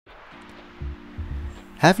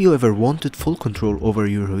Have you ever wanted full control over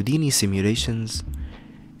your Houdini simulations?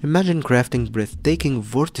 Imagine crafting breathtaking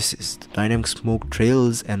vortices, dynamic smoke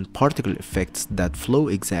trails, and particle effects that flow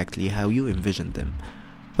exactly how you envisioned them.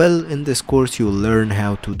 Well, in this course you will learn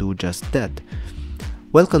how to do just that.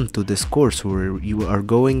 Welcome to this course where you are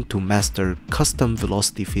going to master custom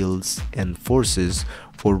velocity fields and forces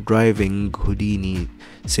for driving Houdini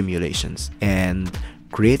simulations and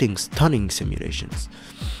creating stunning simulations.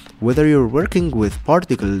 Whether you're working with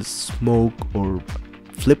particles, smoke, or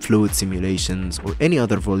flip fluid simulations or any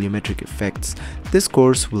other volumetric effects, this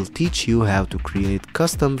course will teach you how to create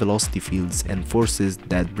custom velocity fields and forces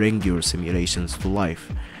that bring your simulations to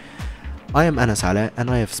life. I am Anas Ala and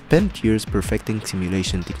I have spent years perfecting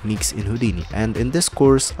simulation techniques in Houdini, and in this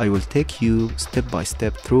course I will take you step by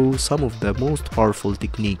step through some of the most powerful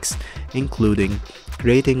techniques, including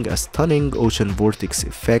creating a stunning ocean vortex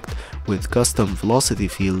effect with custom velocity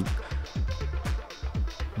field.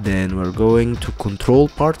 Then we're going to control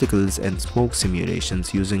particles and smoke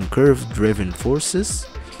simulations using curve-driven forces.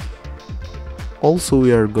 Also,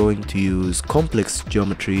 we are going to use complex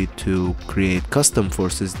geometry to create custom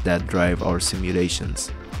forces that drive our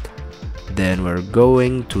simulations. Then we're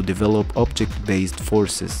going to develop object-based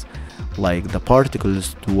forces, like the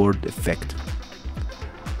particles toward effect.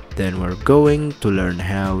 Then we're going to learn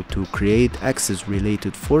how to create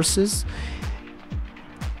axis-related forces.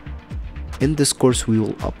 In this course, we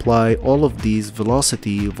will apply all of these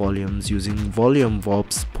velocity volumes using volume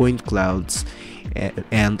DOPs, point clouds,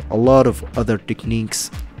 and a lot of other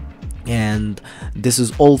techniques, and this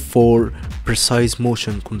is all for precise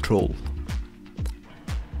motion control.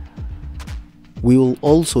 We will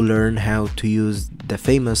also learn how to use the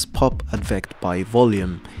famous pop advect by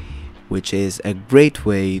volume, which is a great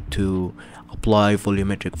way to apply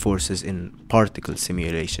volumetric forces in particle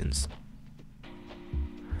simulations.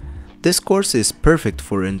 This course is perfect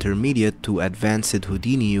for intermediate to advanced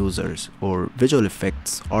Houdini users or visual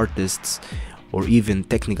effects artists, or even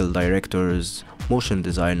technical directors, motion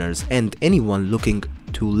designers, and anyone looking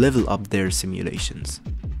to level up their simulations.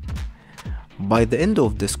 By the end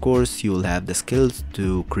of this course, you will have the skills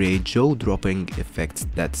to create jaw-dropping effects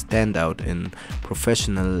that stand out in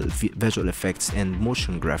professional visual effects and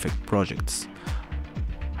motion graphic projects.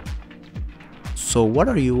 So what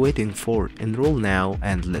are you waiting for? Enroll now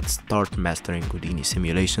and let's start mastering Houdini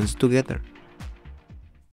simulations together.